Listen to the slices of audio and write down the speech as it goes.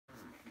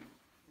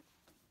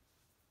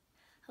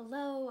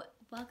Hello,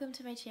 welcome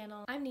to my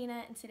channel. I'm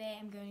Nina and today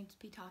I'm going to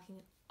be talking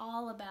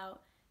all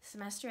about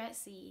semester at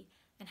sea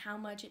and how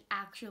much it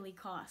actually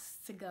costs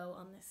to go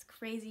on this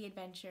crazy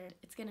adventure.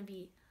 It's going to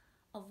be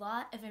a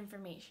lot of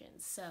information,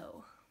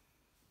 so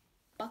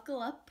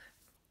buckle up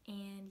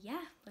and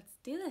yeah, let's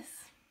do this.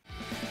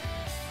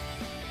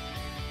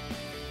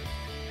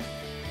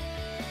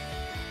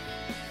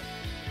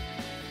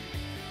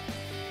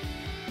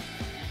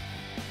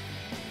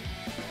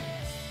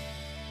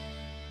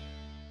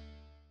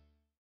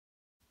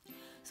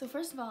 So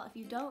first of all, if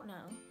you don't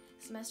know,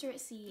 Semester at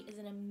Sea is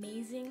an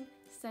amazing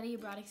study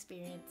abroad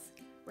experience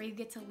where you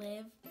get to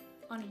live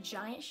on a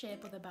giant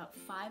ship with about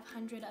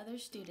 500 other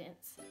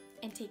students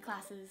and take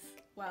classes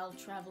while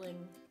traveling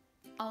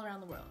all around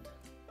the world.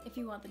 If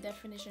you want the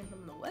definition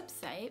from the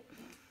website,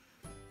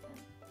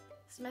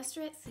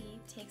 Semester at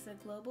Sea takes a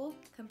global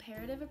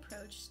comparative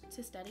approach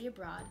to study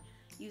abroad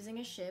using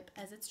a ship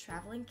as its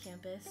traveling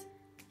campus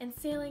and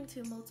sailing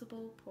to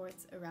multiple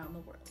ports around the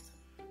world,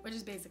 which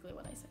is basically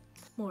what I said,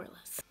 more or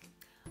less.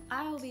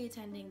 I will be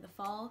attending the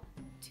fall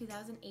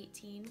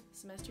 2018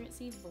 Semester at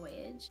Sea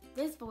voyage.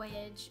 This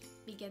voyage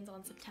begins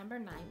on September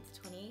 9th,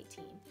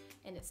 2018,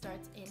 and it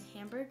starts in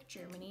Hamburg,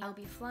 Germany. I'll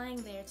be flying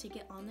there to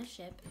get on the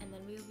ship, and then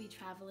we will be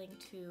traveling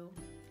to,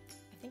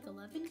 I think,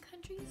 11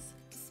 countries?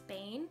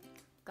 Spain,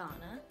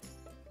 Ghana,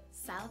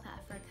 South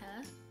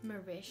Africa,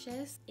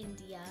 Mauritius,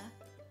 India,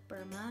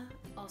 Burma,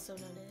 also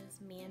known as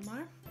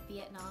Myanmar,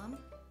 Vietnam,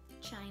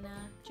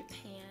 China,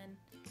 Japan,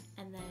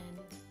 and then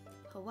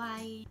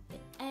Hawaii. It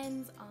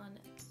ends on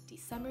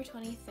December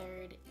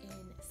 23rd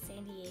in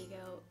San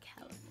Diego,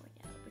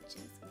 California, which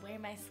is where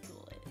my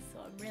school is,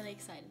 so I'm really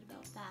excited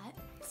about that.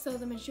 So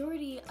the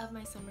majority of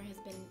my summer has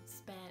been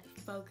spent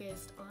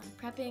focused on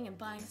prepping and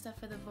buying stuff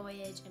for the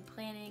voyage and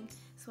planning,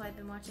 so I've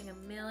been watching a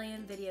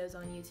million videos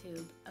on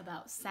YouTube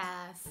about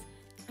SAS.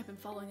 I've been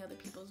following other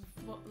people's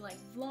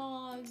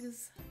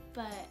vlogs,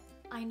 but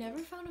I never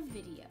found a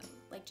video,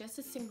 like just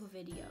a single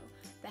video,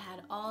 that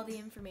had all the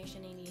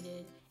information I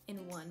needed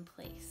in one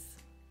place.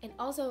 And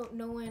also,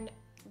 no one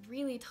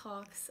really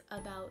talks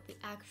about the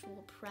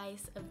actual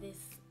price of this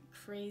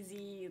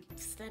crazy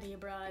study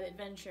abroad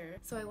adventure.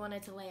 So I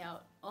wanted to lay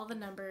out all the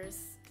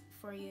numbers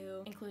for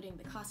you, including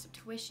the cost of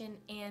tuition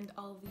and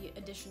all the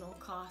additional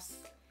costs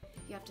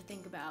you have to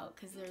think about,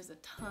 because there's a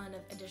ton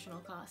of additional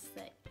costs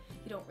that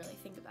you don't really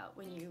think about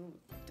when you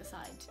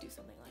decide to do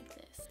something like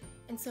this.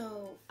 And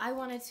so I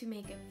wanted to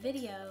make a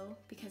video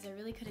because I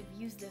really could have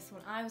used this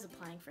when I was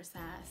applying for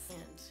SAS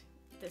and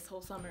this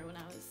whole summer when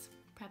I was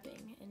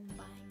prepping and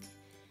buying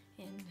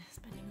and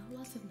spending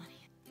lots of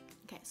money.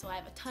 Okay, so I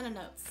have a ton of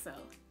notes, so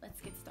let's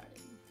get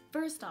started.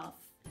 First off,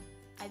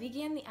 I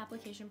began the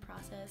application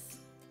process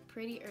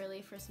pretty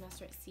early for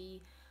Semester at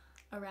Sea.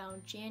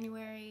 Around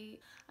January,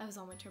 I was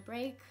on winter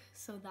break,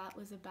 so that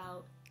was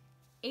about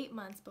 8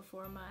 months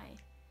before my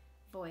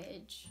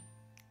voyage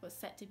was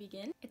set to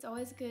begin. It's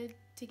always good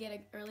to get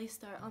an early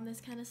start on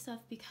this kind of stuff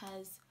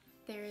because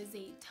there is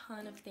a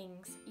ton of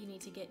things you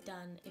need to get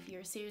done if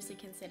you're seriously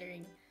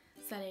considering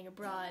studying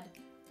abroad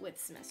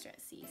with Semester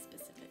at Sea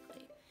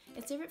specifically.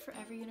 It's different for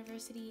every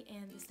university,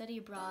 and the study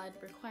abroad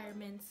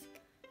requirements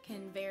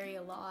can vary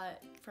a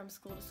lot from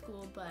school to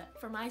school, but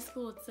for my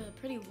school it's a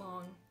pretty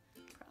long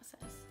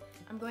process.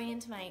 I'm going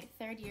into my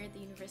third year at the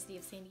University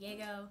of San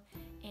Diego,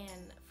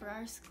 and for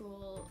our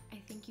school I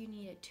think you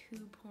need a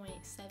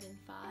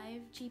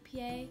 2.75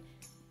 GPA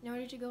in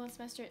order to go on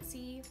Semester at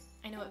Sea.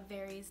 I know it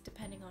varies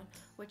depending on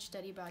which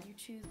study abroad you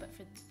choose, but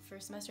for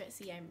Semester at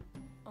Sea I'm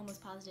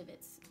almost positive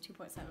it's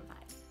 2.75.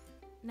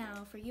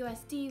 Now for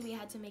USD, we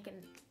had to make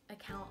an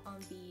account on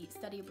the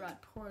study abroad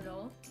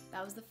portal.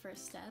 That was the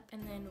first step,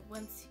 and then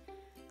once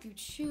you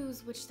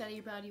choose which study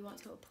abroad you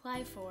want to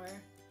apply for,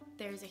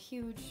 there's a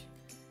huge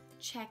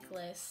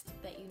checklist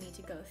that you need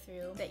to go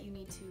through, that you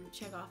need to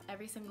check off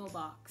every single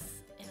box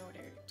in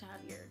order to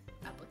have your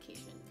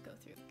application go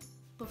through.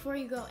 Before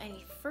you go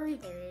any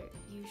further,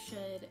 you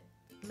should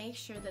make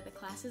sure that the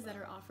classes that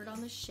are offered on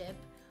the ship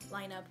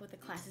line up with the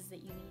classes that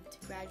you need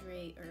to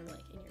graduate, or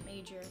like in your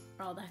major,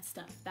 or all that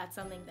stuff. That's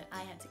something that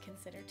I had to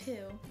consider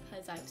too,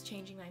 because I was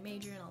changing my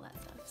major and all that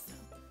stuff. So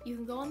you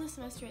can go on the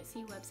Semester at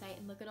Sea website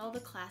and look at all the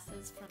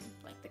classes from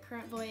like the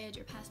current voyage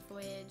or past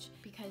voyage,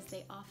 because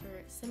they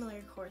offer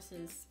similar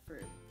courses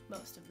for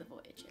most of the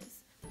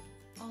voyages.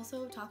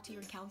 Also, talk to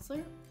your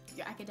counselor,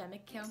 your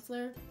academic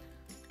counselor.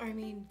 I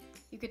mean,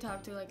 you could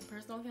talk to like a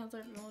personal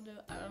counselor if you want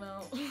to, I don't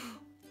know.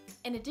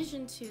 In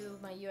addition to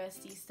my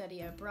USD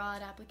study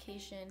abroad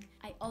application,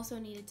 I also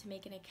needed to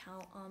make an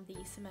account on the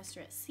Semester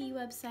at Sea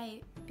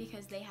website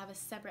because they have a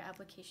separate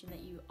application that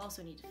you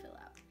also need to fill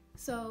out.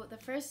 So the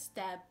first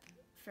step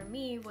for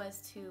me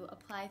was to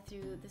apply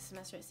through the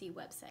Semester at Sea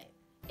website.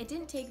 It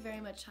didn't take very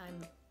much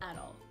time at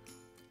all.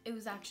 It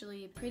was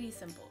actually pretty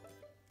simple.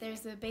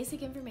 There's the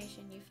basic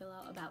information you fill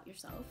out about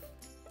yourself.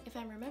 If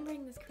I'm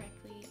remembering this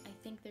correctly, I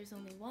think there's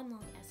only one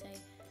long essay.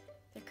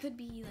 There could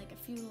be like a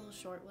few little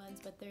short ones,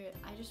 but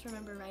I just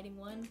remember writing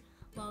one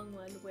long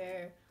one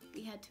where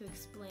we had to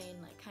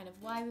explain like kind of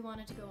why we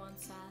wanted to go on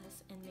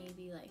SAS and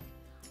maybe like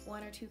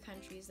 1 or 2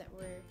 countries that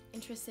we're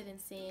interested in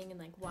seeing and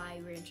like why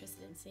we're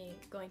interested in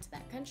going to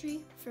that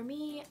country. For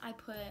me, I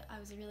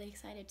was really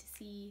excited to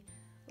see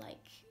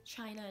like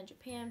China and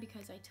Japan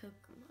because I took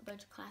a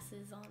bunch of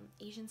classes on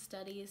Asian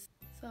studies.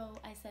 So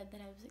I said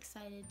that I was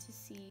excited to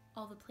see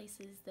all the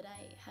places that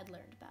I had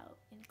learned about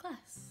in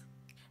class.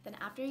 Then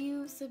after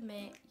you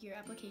submit your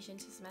application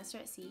to Semester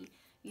at Sea,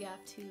 you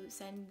have to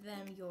send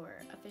them your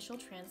official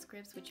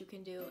transcripts, which you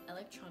can do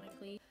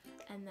electronically,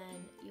 and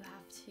then you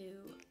have to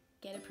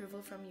get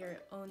approval from your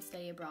own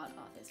study abroad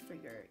office for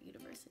your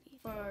university.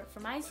 For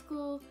my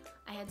school,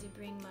 I had to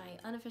bring my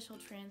unofficial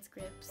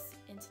transcripts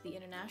into the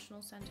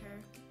International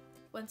Center.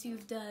 Once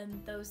you've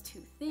done those 2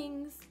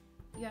 things,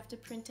 you have to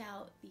print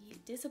out the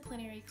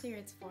disciplinary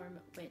clearance form,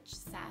 which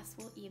SAS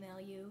will email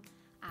you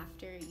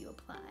after you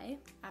apply,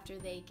 after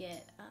they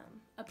get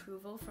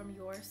approval from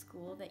your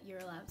school that you're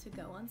allowed to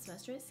go on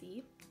Semester at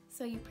Sea.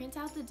 So you print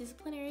out the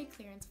disciplinary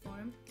clearance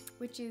form,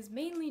 which is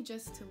mainly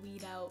just to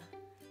weed out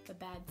the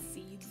bad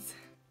seeds.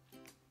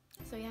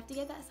 So you have to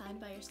get that signed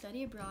by your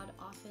study abroad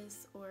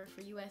office, or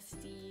for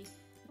USD,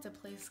 it's a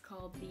place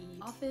called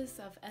the Office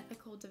of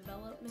Ethical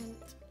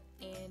Development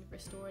and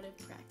Restorative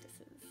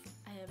Practices.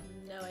 I have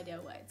no idea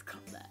why it's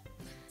called that.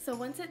 So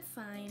once it's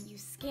signed, you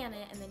scan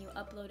it and then you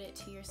upload it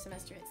to your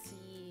Semester at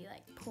Sea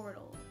like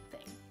portal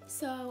thing.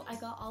 So I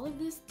got all of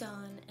this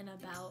done in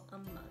about a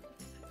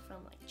month,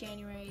 from like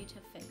January to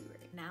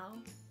February.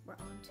 Now we're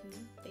on to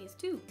phase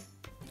 2,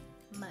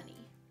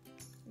 money.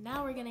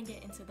 Now we're gonna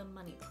get into the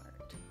money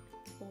part,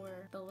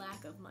 or the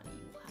lack of money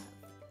you will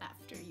have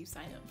after you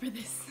sign up for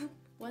this.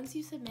 Once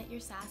you submit your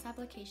SAS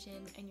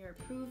application and you're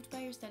approved by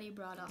your study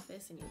abroad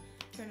office and you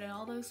turn in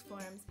all those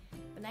forms,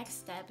 the next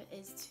step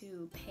is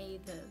to pay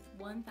the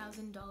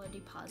 $1,000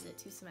 deposit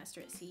to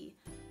Semester at Sea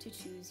to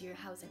choose your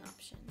housing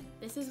option.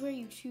 This is where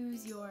you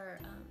choose your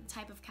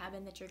type of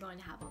cabin that you're going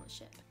to have on the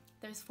ship.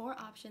 There's 4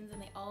 options and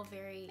they all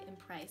vary in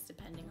price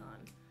depending on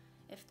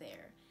if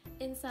they're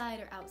inside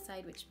or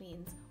outside, which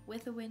means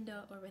with a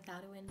window or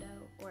without a window,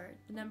 or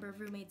the number of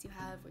roommates you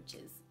have, which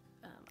is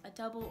a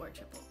double or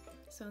triple.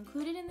 So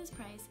included in this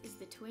price is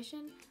the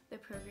tuition, the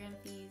program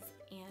fees,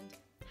 and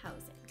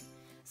housing.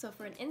 So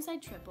for an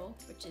inside triple,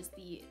 which is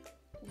the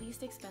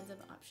least expensive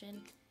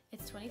option,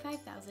 it's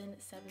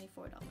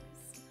 $25,074.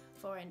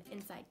 For an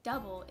inside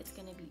double, it's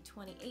going to be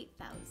 $28,074.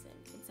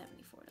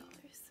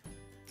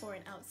 For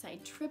an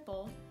outside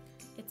triple,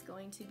 it's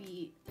going to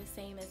be the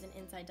same as an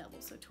inside double,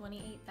 so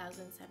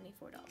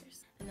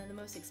 $28,074. And then the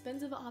most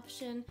expensive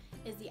option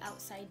is the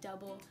outside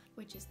double,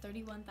 which is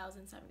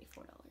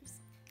 $31,074.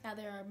 Now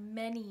there are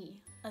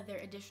many other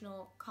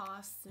additional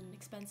costs and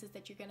expenses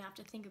that you're gonna have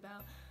to think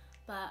about,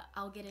 but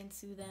I'll get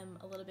into them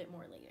a little bit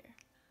more later.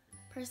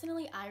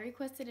 Personally, I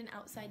requested an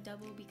outside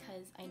double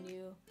because I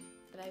knew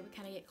that I would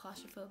kind of get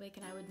claustrophobic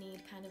and I would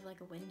need kind of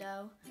like a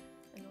window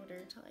in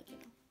order to like, you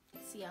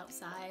know, see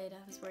outside.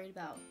 I was worried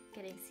about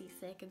getting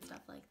seasick and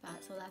stuff like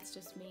that, so that's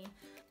just me.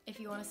 If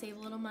you want to save a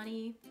little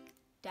money,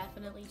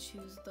 definitely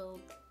choose the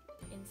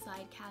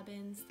inside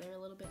cabins. They're a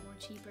little bit more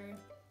cheaper,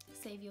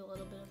 save you a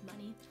little bit of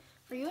money.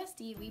 For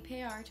USD, we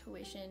pay our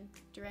tuition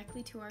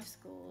directly to our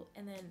school,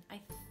 and then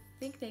I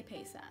think they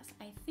pay SAS.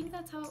 I think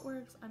that's how it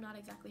works. I'm not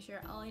exactly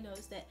sure. All I know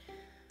is that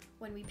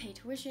when we pay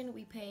tuition,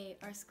 we pay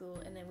our school,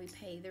 and then we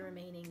pay the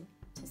remaining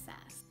to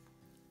SAS.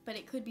 But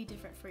it could be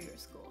different for your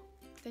school.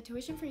 The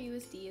tuition for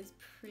USD is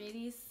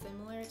pretty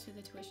similar to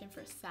the tuition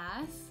for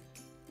SAS,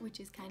 which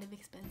is kind of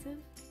expensive.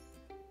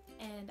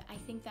 And I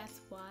think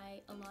that's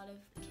why a lot of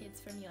kids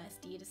from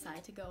USD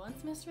decide to go on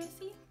Semester at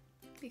Sea,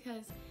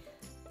 because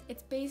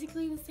it's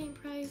basically the same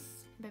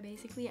price. By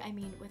basically, I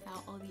mean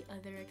without all the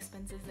other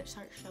expenses that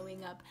start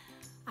showing up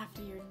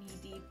after you're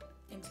knee-deep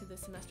into the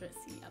Semester at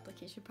Sea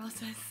application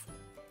process.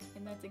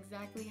 And that's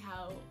exactly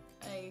how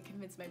I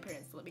convinced my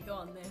parents to let me go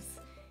on this.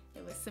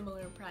 It was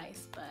similar in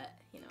price, but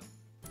you know,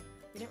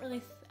 I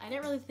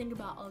didn't really think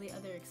about all the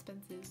other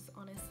expenses,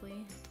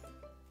 honestly.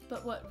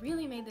 But what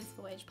really made this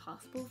voyage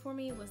possible for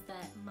me was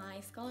that my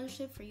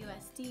scholarship for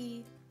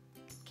USD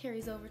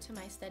carries over to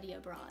my study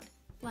abroad.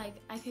 Like,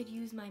 I could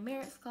use my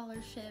merit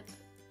scholarship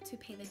to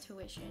pay the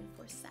tuition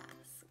for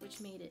SAS, which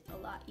made it a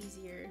lot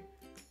easier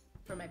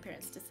for my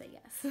parents to say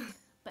yes.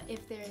 But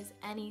if there is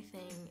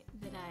anything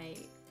that I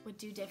would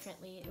do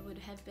differently, it would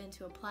have been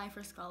to apply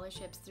for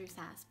scholarships through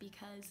SAS,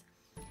 because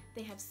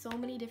they have so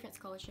many different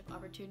scholarship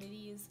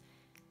opportunities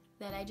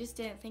that I just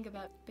didn't think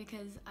about,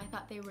 because I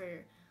thought they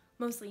were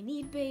mostly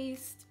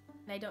need-based,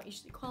 and I don't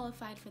usually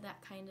qualify for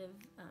that kind of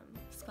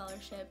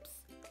scholarships.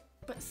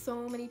 But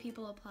so many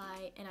people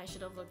apply, and I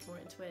should have looked more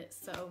into it,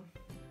 so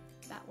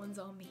that one's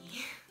on me.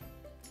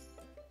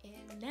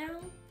 And now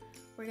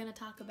we're gonna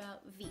talk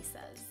about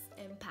visas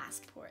and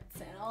passports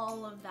and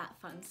all of that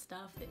fun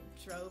stuff that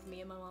drove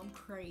me and my mom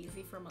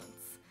crazy for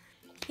months.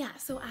 Yeah,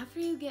 so after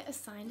you get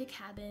assigned a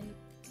cabin,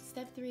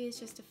 step 3 is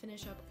just to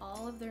finish up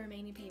all of the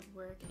remaining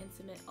paperwork and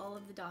submit all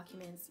of the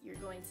documents you're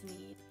going to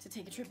need to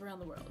take a trip around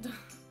the world.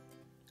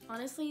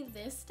 Honestly,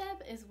 this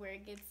step is where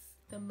it gets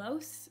the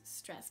most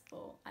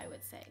stressful, I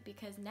would say,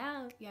 because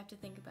now you have to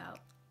think about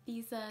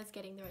visas,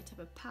 getting the right type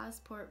of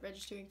passport,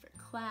 registering for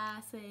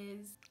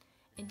classes,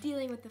 and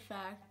dealing with the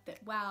fact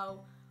that,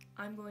 wow,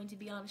 I'm going to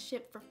be on a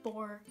ship for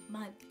 4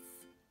 months.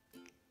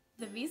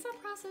 The visa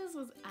process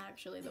was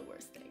actually the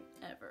worst thing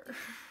ever.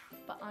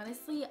 But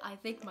honestly, I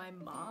think my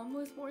mom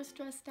was more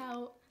stressed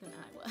out than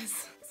I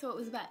was. So it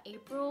was about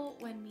April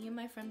when me and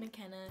my friend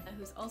McKenna,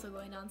 who's also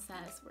going on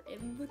SAS, were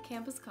in the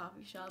campus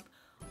coffee shop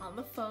on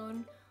the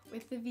phone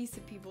with the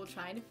visa people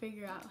trying to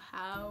figure out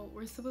how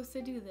we're supposed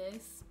to do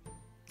this.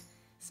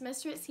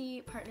 Semester at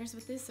Sea partners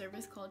with this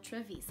service called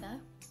Travisa,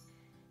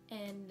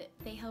 and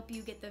they help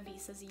you get the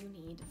visas you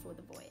need for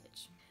the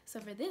voyage. So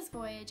for this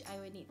voyage, I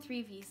would need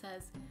 3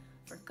 visas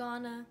for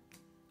Ghana,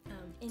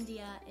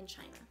 India, and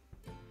China.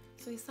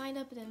 So we signed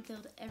up and then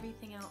filled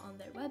everything out on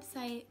their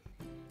website,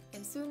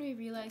 and soon we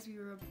realized we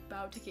were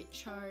about to get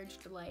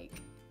charged like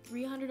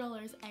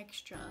 $300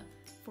 extra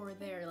for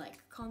their like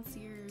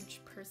concierge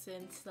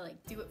person to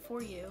like do it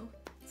for you.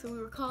 So we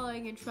were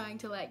calling and trying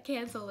to like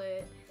cancel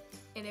it,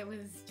 and it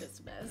was just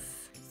a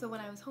mess. So when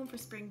I was home for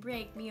spring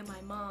break, me and my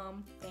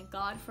mom, thank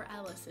God for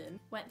Allison,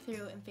 went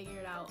through and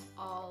figured out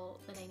all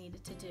that I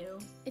needed to do.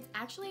 It's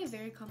actually a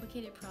very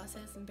complicated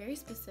process and very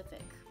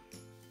specific.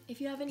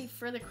 If you have any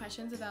further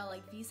questions about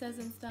like visas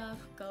and stuff,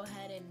 go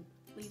ahead and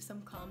leave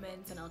some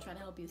comments and I'll try to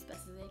help you as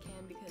best as I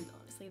can, because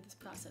honestly this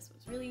process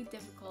was really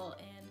difficult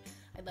and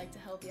I'd like to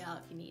help you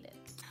out if you need it.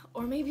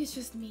 Or maybe it's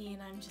just me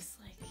and I'm just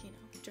like, you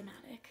know,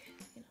 dramatic.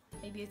 You know,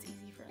 maybe it's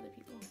easy for other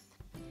people.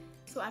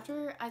 So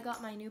after I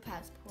got my new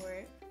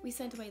passport, we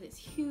sent away this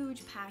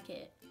huge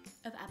packet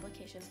of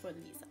applications for the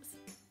visas.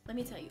 Let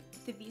me tell you,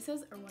 the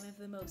visas are one of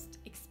the most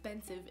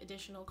expensive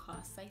additional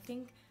costs, I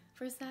think,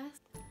 for SAS.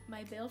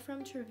 My bill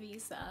from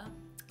Travisa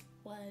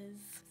was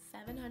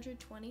 $729.17.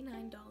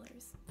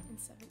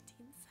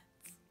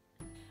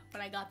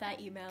 When I got that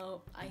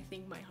email, I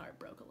think my heart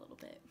broke a little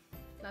bit.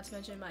 Not to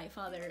mention my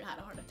father had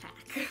a heart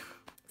attack.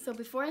 So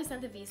before I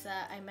sent the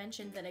visa, I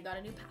mentioned that I got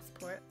a new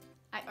passport.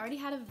 I already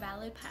had a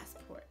valid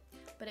passport,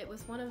 but it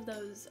was one of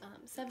those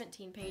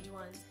 17-page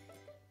ones.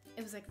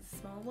 It was like a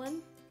small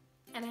one,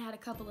 and I had a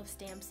couple of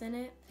stamps in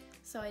it,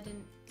 so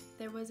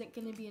there wasn't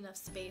going to be enough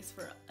space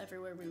for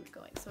everywhere we were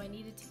going. So I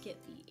needed to get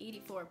the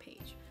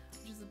 84-page,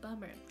 which is a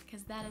bummer,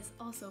 because that is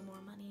also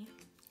more money.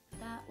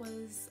 That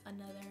was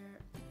another,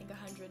 I think,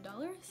 $100.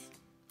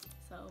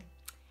 So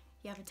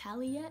you have a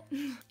tally yet?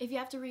 If you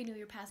have to renew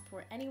your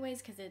passport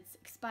anyways because it's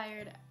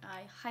expired,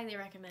 I highly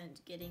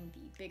recommend getting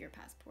the bigger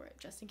passport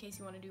just in case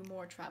you want to do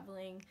more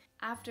traveling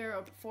after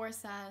or before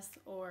SAS,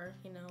 or,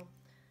 you know,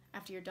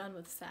 after you're done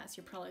with SAS,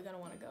 you're probably going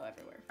to want to go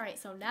everywhere. Alright,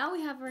 so now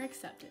we have our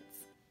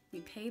acceptance. We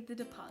paid the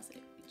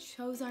deposit. We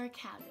chose our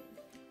cabin.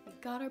 We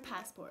got our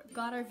passport,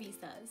 got our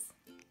visas.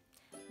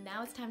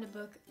 Now it's time to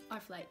book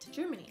our flight to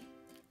Germany,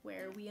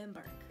 where we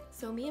embark.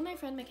 So me and my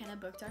friend McKenna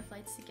booked our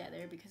flights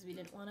together because we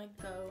didn't want to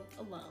go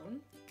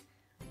alone,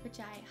 which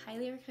I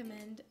highly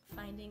recommend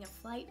finding a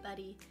flight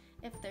buddy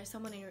if there's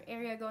someone in your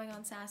area going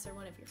on SAS or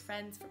one of your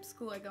friends from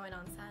school are going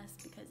on SAS,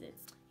 because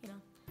it's, you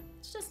know,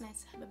 it's just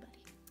nice to have a buddy.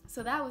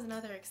 So that was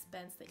another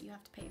expense that you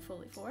have to pay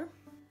fully for.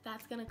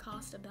 That's gonna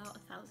cost about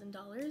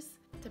 $1,000,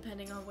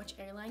 depending on which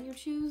airline you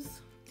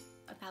choose.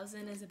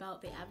 $1,000 is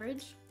about the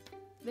average.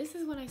 This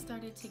is when I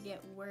started to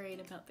get worried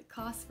about the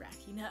costs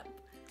racking up.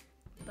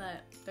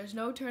 But there's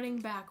no turning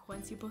back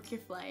once you book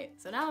your flight.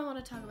 So now I want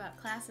to talk about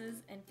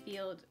classes and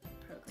field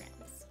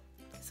programs.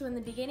 So in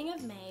the beginning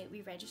of May,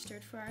 we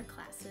registered for our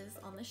classes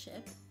on the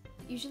ship.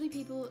 Usually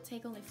people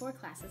take only 4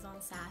 classes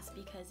on SAS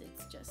because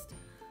it's just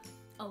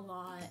a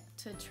lot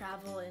to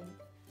travel and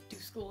do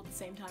school at the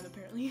same time,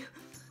 apparently.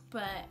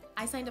 But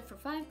I signed up for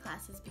 5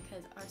 classes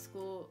because our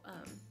school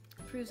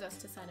approves us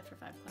to sign up for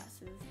 5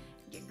 classes.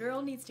 Your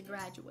girl needs to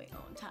graduate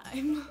on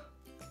time.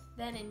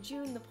 Then in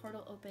June, the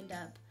portal opened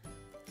up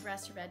for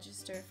us to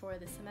register for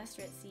the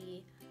Semester at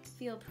Sea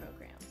field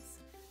programs.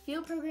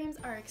 Field programs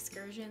are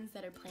excursions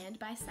that are planned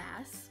by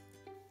SAS,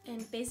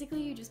 and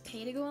basically you just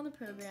pay to go on the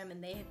program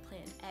and they have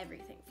planned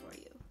everything for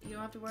you. You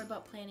don't have to worry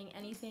about planning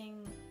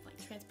anything like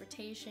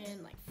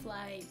transportation, like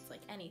flights,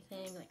 like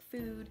anything, like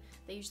food.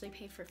 They usually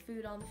pay for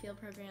food on the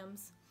field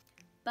programs.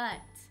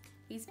 But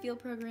these field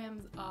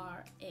programs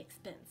are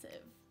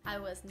expensive. I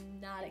was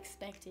not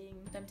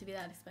expecting them to be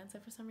that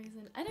expensive for some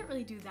reason. I didn't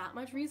really do that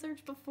much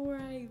research before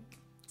I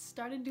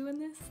started doing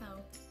this,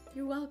 so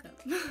you're welcome.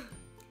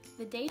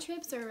 The day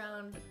trips are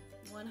around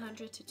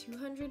 $100 to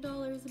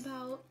 $200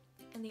 about,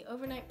 and the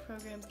overnight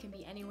programs can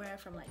be anywhere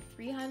from like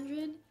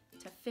 $300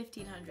 to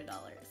 $1,500.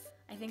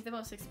 I think the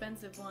most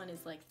expensive one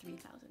is like $3,000,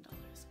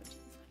 which is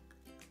like...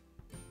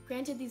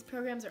 Granted, these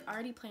programs are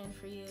already planned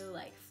for you,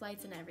 like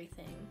flights and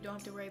everything. You don't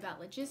have to worry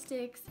about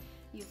logistics,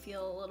 you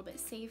feel a little bit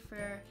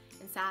safer,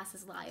 and SAS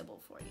is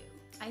liable for you.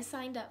 I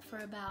signed up for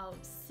about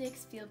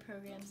 6 field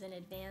programs in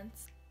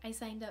advance. I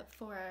signed up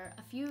for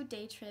a few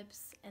day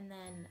trips and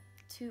then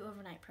 2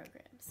 overnight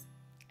programs.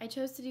 I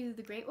chose to do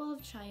the Great Wall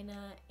of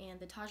China and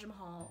the Taj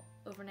Mahal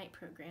overnight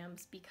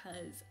programs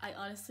because I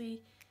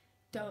honestly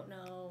don't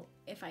know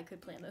if I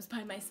could plan those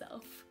by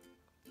myself.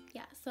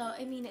 Yeah, so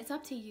I mean, it's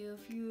up to you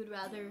if you would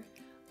rather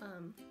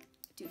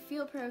do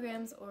field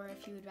programs or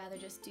if you would rather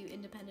just do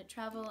independent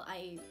travel.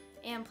 I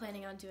am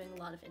planning on doing a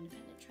lot of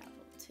independent travel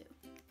too.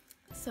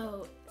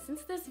 So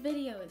since this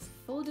video is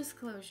full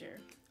disclosure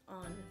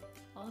on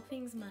all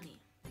things money,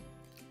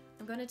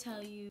 I'm going to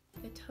tell you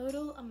the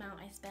total amount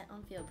I spent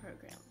on field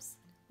programs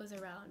was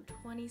around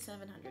 $2,700,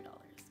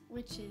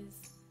 which is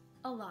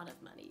a lot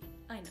of money,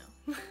 I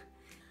know.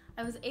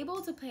 I was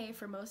able to pay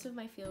for most of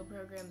my field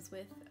programs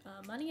with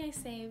money I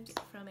saved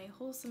from a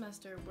whole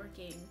semester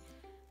working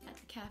at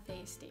the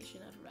cafe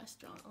station of a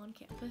restaurant on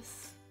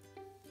campus.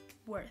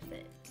 Worth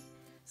it.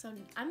 So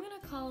I'm gonna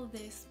call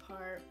this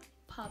part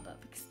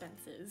pop-up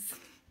expenses.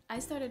 I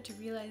started to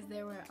realize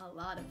there were a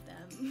lot of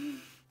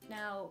them.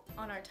 Now,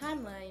 on our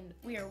timeline,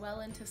 we are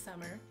well into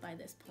summer by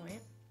this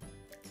point,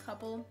 a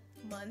couple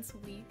months,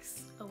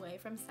 weeks away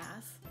from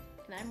SAS,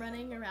 and I'm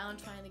running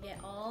around trying to get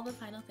all the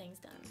final things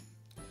done.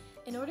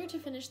 In order to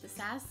finish the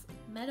SAS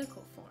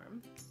medical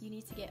form, you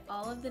need to get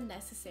all of the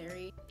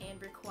necessary and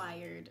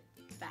required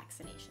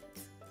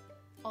vaccinations.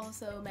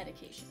 Also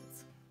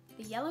medications.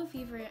 The yellow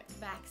fever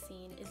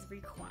vaccine is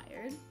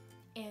required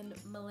and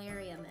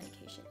malaria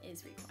medication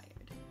is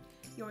required.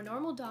 Your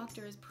normal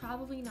doctor is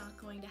probably not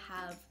going to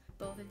have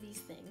both of these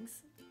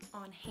things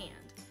on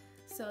hand,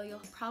 so you'll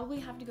probably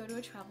have to go to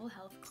a travel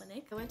health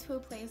clinic. I went to a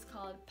place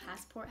called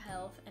Passport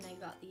Health and I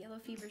got the yellow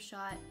fever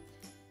shot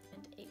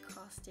and it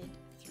costed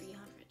 $300.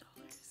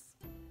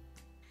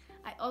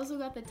 I also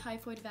got the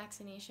typhoid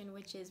vaccination,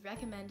 which is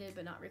recommended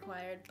but not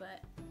required,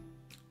 but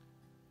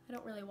I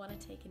don't really want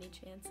to take any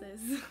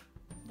chances.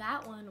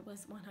 That one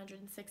was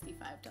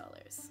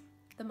 $165.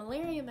 The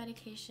malaria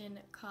medication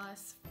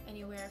costs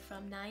anywhere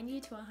from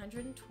 $90 to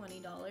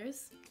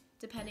 $120,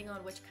 depending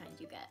on which kind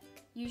you get.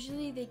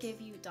 Usually they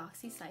give you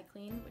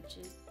doxycycline, which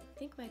is, I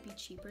think might be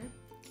cheaper,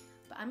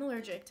 but I'm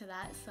allergic to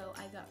that, so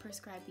I got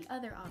prescribed the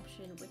other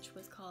option, which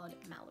was called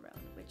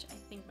Malarone, which I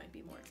think might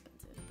be more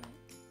expensive, but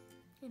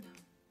you know.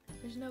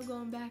 There's no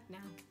going back now.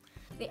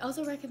 They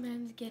also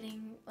recommend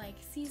getting like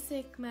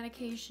seasick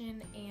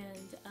medication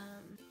and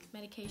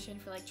medication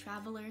for like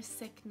traveler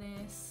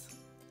sickness,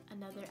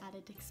 another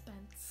added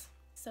expense.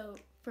 So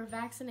for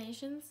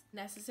vaccinations,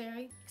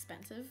 necessary,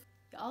 expensive.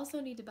 You also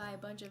need to buy a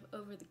bunch of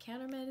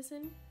over-the-counter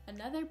medicine.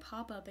 Another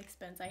pop-up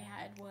expense I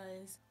had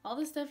was all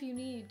the stuff you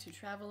need to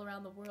travel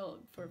around the world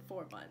for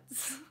 4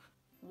 months.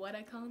 What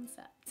a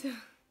concept.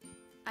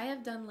 I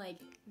have done like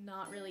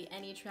not really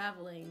any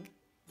traveling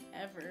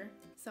ever.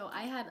 So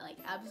I had like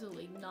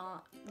absolutely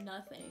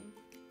nothing.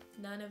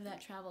 None of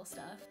that travel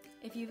stuff.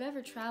 If you've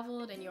ever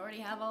traveled and you already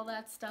have all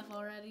that stuff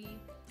already,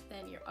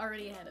 then you're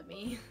already ahead of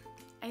me.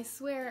 I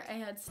swear I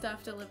had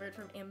stuff delivered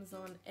from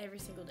Amazon every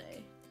single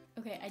day.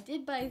 Okay, I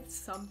did buy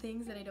some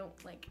things that I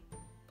don't like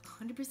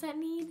 100%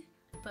 need,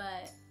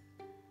 but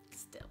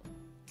still.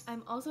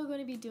 I'm also going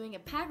to be doing a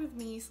pack with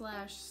me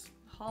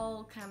 /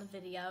 haul kind of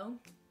video.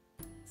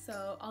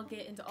 So I'll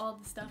get into all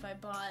the stuff I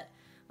bought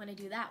when I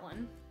do that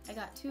one. I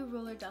got 2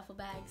 roller duffel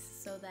bags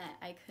so that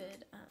I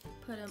could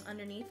put them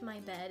underneath my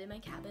bed in my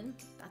cabin.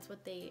 That's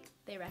what they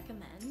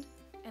recommend.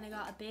 And I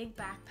got a big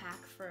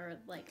backpack for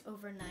like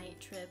overnight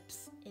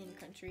trips in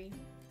country.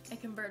 A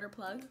converter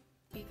plug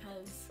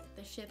because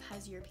the ship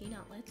has European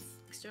outlets.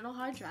 External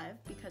hard drive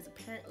because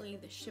apparently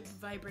the ship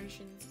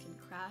vibrations can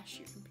crash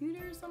your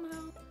computer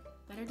somehow.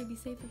 Better to be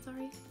safe than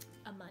sorry.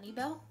 A money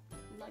belt,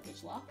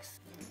 luggage locks,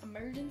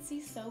 emergency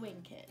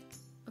sewing kit.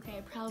 Okay,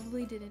 I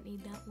probably didn't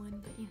need that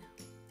one, but you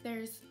know.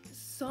 There's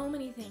so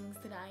many things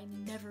that I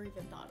never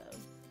even thought of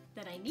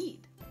that I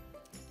need.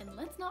 And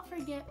let's not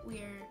forget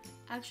we're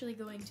actually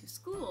going to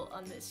school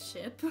on this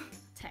ship.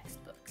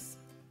 Textbooks.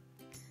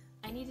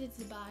 I needed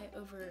to buy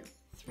over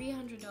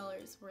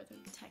 $300 worth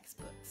of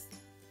textbooks.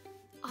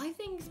 I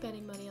think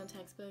spending money on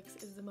textbooks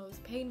is the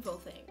most painful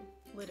thing,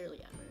 literally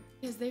ever.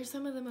 Because they're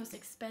some of the most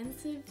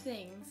expensive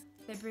things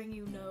that bring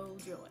you no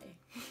joy.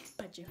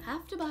 But you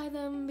have to buy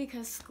them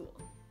because school.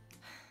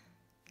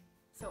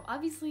 So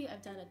obviously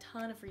I've done a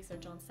ton of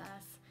research on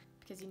SAS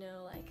because, you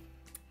know, like,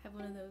 I have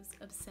one of those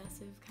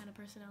obsessive kind of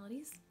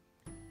personalities.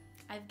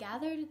 I've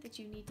gathered that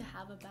you need to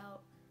have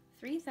about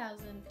 $3,000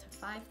 to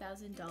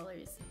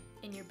 $5,000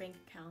 in your bank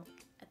account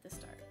at the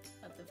start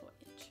of the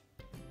voyage.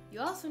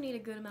 You also need a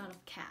good amount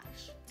of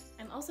cash.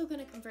 I'm also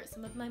going to convert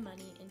some of my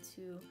money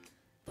into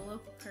the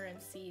local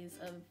currencies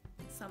of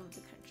some of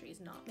the countries,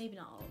 maybe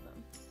not all of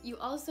them. You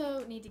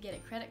also need to get a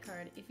credit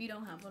card if you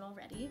don't have one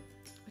already,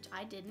 which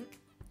I didn't.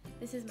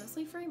 This is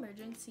mostly for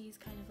emergencies,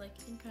 kind of like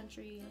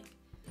in-country like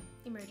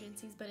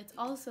emergencies, but it's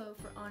also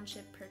for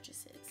on-ship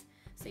purchases.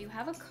 So you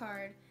have a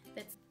card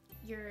that's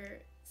your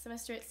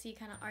semester at sea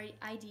kind of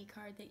ID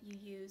card that you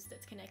use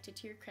that's connected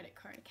to your credit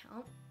card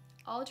account.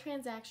 All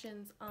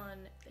transactions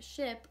on the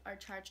ship are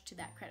charged to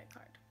that credit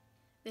card.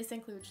 This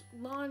includes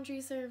laundry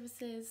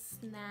services,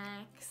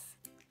 snacks,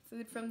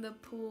 food from the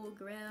pool,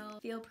 grill,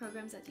 field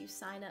programs that you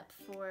sign up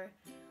for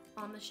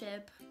on the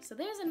ship. So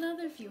there's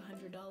another few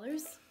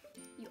 $100s.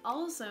 You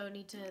also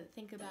need to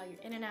think about your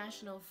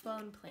international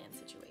phone plan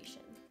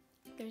situation.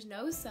 There's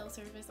no cell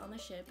service on the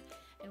ship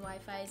and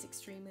Wi-Fi is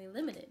extremely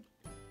limited.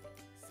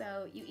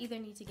 So you either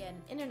need to get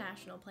an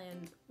international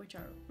plan, which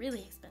are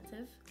really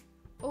expensive,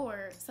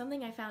 or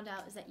something I found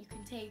out is that you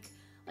can take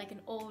like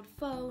an old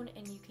phone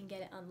and you can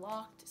get it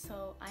unlocked.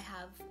 So I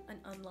have an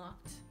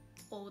unlocked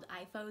old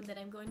iPhone that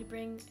I'm going to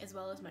bring, as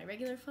well as my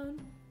regular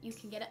phone. You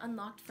can get it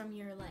unlocked from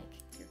your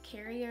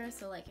carrier.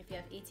 So like if you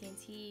have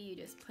AT&T, you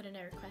just put in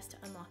a request to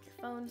unlock your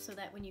phone so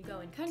that when you go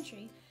in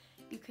country,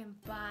 you can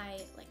buy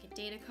like a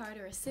data card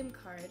or a SIM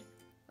card,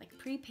 like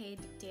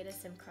prepaid data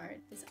SIM card.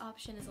 This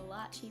option is a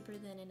lot cheaper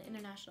than an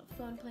international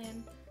phone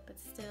plan, but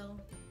still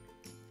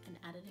an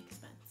added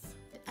expense.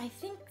 I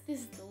think this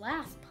is the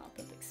last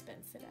pop-up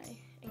expense that I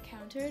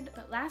encountered,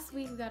 but last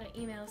week we got an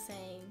email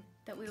saying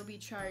that we will be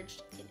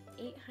charged an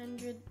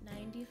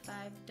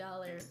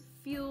 $895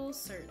 fuel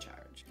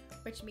surcharge,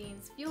 which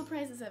means fuel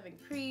prices have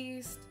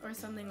increased or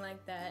something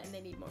like that and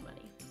they need more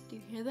money. Do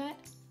you hear that?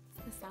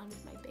 It's the sound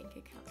of my bank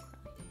account crying.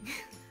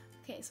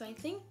 Okay, so I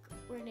think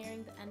we're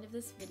nearing the end of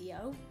this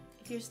video.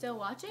 If you're still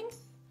watching,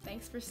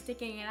 thanks for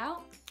sticking it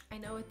out. I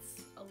know it's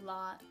a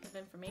lot of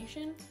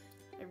information.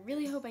 I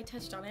really hope I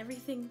touched on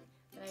everything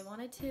that I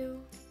wanted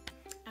to.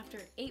 After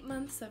 8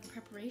 months of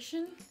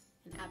preparation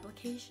and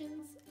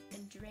applications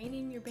and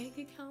draining your bank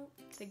account,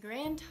 the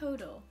grand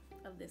total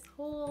of this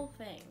whole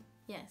thing,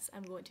 yes,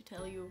 I'm going to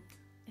tell you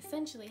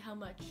essentially how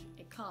much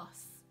it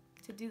costs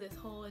to do this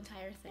whole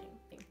entire thing.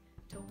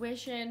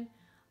 Tuition,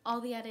 all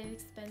the added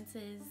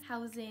expenses,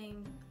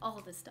 housing, all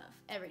of the stuff,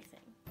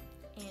 everything.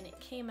 And it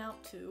came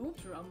out to,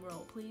 drum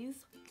roll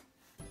please,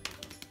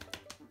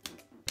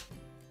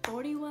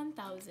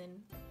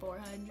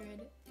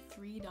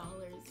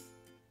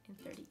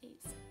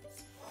 $41,403.38.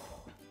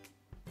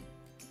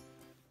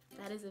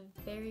 That is a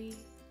very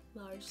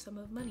large sum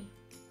of money.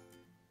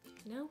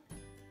 You know?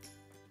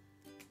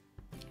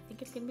 I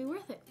think it's gonna be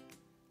worth it.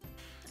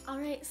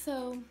 Alright,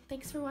 so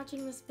thanks for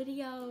watching this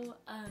video.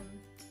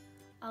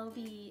 I'll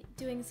be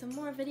doing some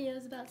more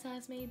videos about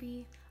SAS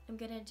maybe. I'm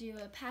gonna do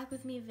a pack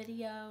with me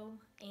video,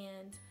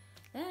 and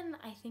then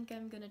I think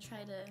I'm gonna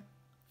try to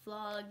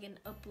vlog and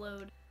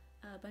upload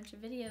a bunch of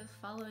videos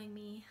following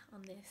me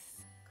on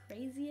this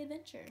crazy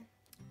adventure.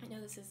 I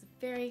know this is a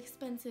very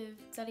expensive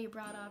study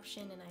abroad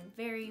option, and I'm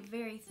very,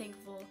 very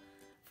thankful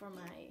for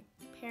my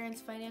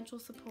parents' financial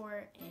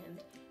support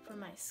and for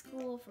my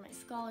school, for my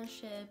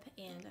scholarship,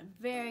 and I'm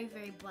very,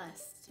 very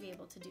blessed to be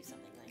able to do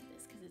something like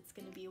this because it's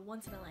going to be a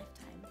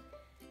once-in-a-lifetime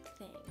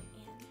thing.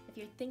 And if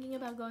you're thinking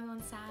about going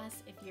on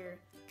SAS, if you're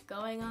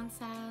going on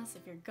SAS,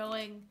 if you're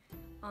going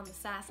on the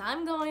SAS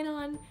I'm going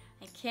on,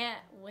 I can't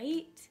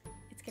wait.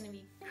 It's gonna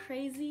be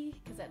crazy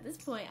because at this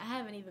point I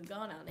haven't even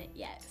gone on it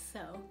yet. So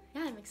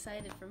yeah, I'm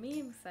excited for me,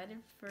 I'm excited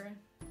for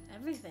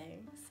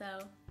everything.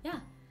 So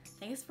yeah,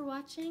 thanks for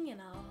watching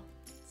and I'll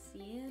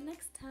see you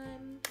next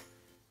time.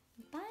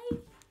 Bye.